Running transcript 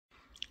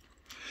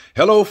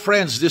Hello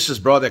friends, this is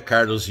Brother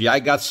Carlos. I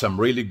got some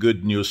really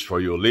good news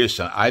for you.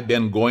 Listen, I've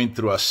been going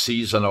through a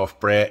season of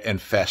prayer and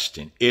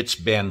fasting. It's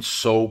been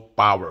so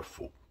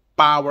powerful.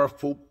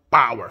 Powerful.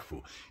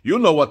 You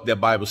know what the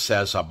Bible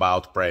says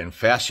about prayer and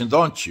fasting,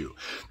 don't you?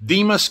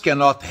 Demons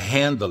cannot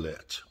handle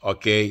it,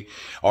 okay?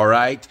 All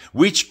right?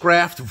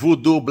 Witchcraft,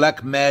 voodoo,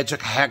 black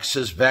magic,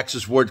 hexes,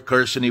 vexes, word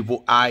cursing,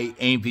 evil eye,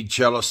 envy,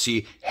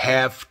 jealousy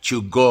have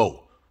to go.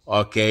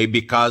 Okay,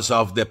 because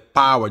of the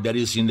power that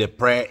is in the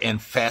prayer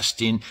and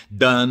fasting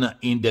done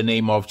in the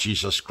name of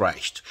Jesus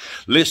Christ.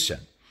 Listen,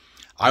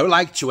 I would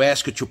like to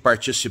ask you to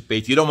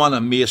participate. You don't want to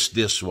miss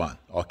this one,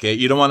 okay?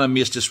 You don't want to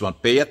miss this one.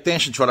 Pay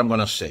attention to what I'm going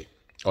to say,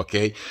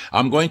 okay?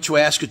 I'm going to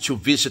ask you to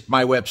visit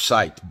my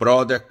website,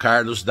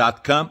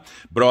 brothercarlos.com,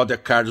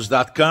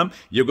 brothercarlos.com.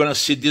 You're going to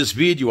see this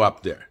video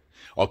up there,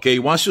 okay?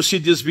 Once you see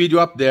this video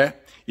up there,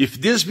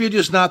 if this video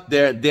is not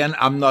there, then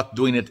I'm not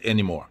doing it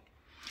anymore.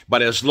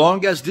 But as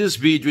long as this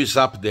video is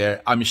up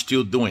there, I'm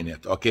still doing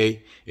it,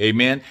 okay?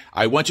 Amen?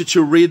 I want you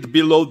to read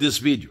below this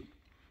video,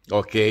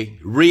 okay?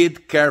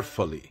 Read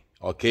carefully,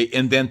 okay?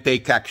 And then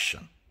take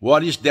action.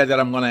 What is that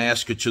I'm going to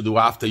ask you to do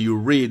after you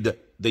read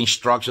the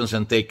instructions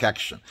and take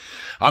action?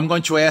 I'm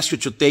going to ask you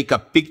to take a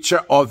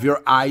picture of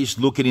your eyes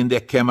looking in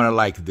the camera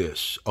like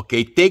this,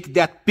 okay? Take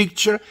that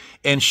picture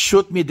and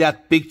shoot me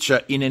that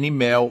picture in an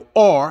email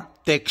or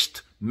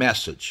text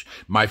message.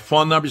 My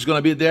phone number is going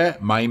to be there.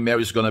 My email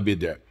is going to be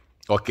there.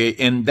 Okay,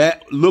 and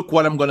look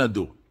what I'm going to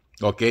do,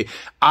 okay?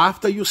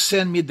 After you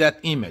send me that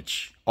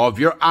image of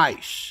your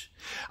eyes,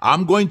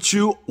 I'm going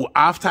to,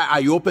 after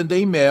I open the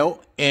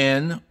email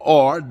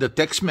or the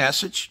text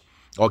message,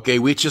 okay,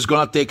 which is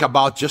going to take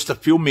about just a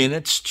few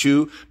minutes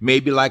to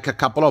maybe like a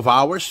couple of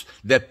hours,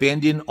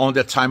 depending on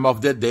the time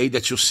of the day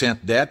that you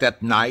sent that.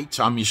 At night,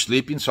 I'm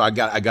sleeping, so I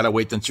got to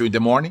wait until in the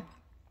morning.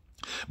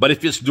 But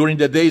if it's during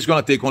the day, it's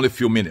going to take only a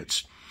few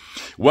minutes.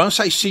 Once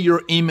I see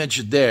your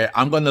image there,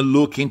 I'm going to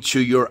look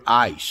into your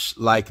eyes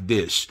like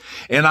this.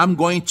 And I'm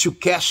going to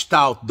cast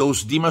out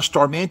those demons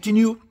tormenting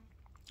you.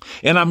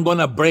 And I'm going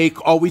to break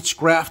all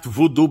witchcraft,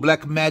 voodoo,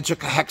 black magic,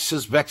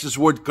 hexes, vexes,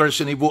 word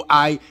cursing, evil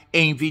eye,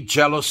 envy,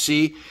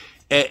 jealousy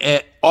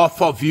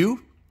off of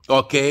you.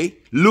 Okay?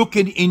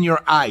 Looking in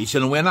your eyes.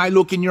 And when I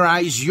look in your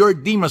eyes, your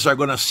demons are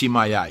going to see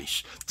my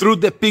eyes. Through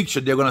the picture,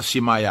 they're going to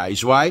see my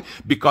eyes. Why?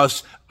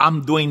 Because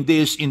I'm doing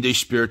this in the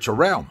spiritual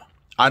realm.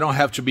 I don't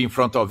have to be in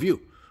front of you,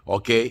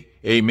 okay?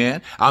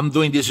 Amen? I'm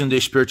doing this in the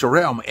spiritual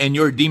realm, and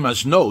your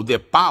demons know the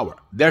power.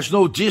 There's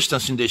no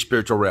distance in the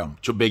spiritual realm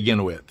to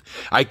begin with.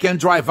 I can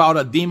drive out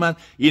a demon,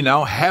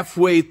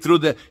 halfway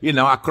through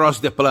across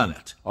the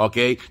planet,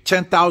 okay?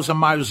 10,000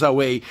 miles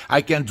away,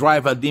 I can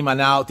drive a demon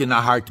out in a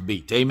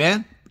heartbeat,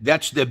 amen?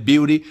 That's the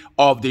beauty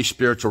of the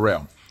spiritual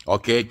realm,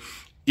 okay?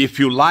 If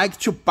you like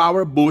to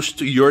power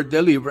boost your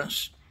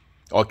deliverance,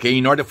 okay,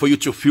 in order for you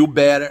to feel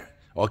better,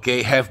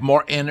 okay, have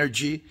more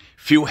energy,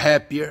 feel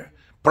happier,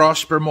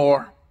 prosper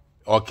more,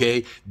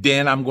 okay,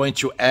 then I'm going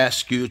to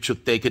ask you to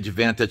take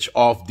advantage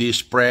of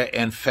this prayer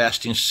and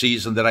fasting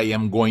season that I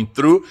am going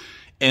through.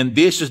 And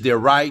this is the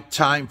right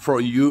time for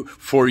you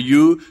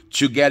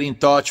to get in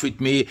touch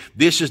with me.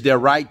 This is the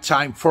right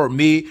time for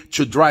me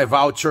to drive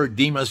out your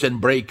demons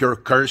and break your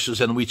curses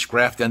and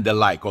witchcraft and the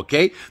like,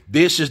 okay?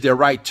 This is the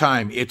right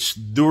time. It's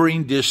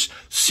during this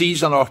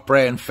season of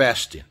prayer and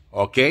fasting,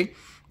 okay?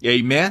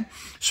 Amen.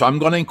 So I'm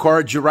going to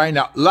encourage you right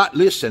now.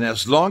 Listen,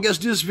 as long as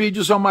this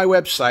video is on my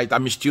website,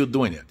 I'm still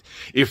doing it.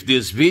 If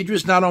this video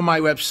is not on my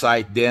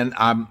website, then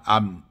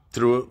I'm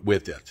through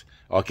with it.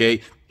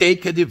 Okay.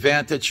 Take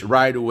advantage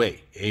right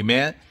away.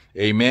 Amen.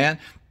 Amen.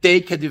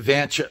 Take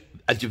advantage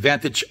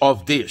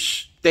of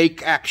this.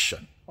 Take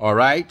action. All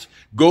right.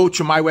 Go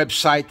to my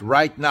website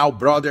right now,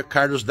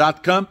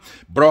 brothercarlos.com,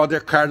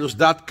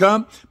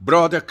 brothercarlos.com,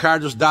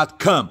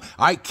 brothercarlos.com.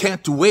 I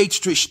can't wait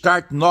to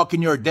start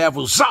knocking your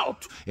devils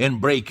out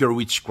and break your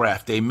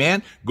witchcraft.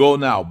 Amen. Go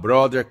now,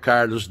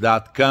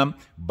 brothercarlos.com.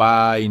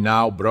 Buy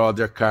now,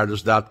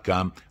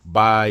 brothercarlos.com.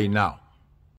 Buy now.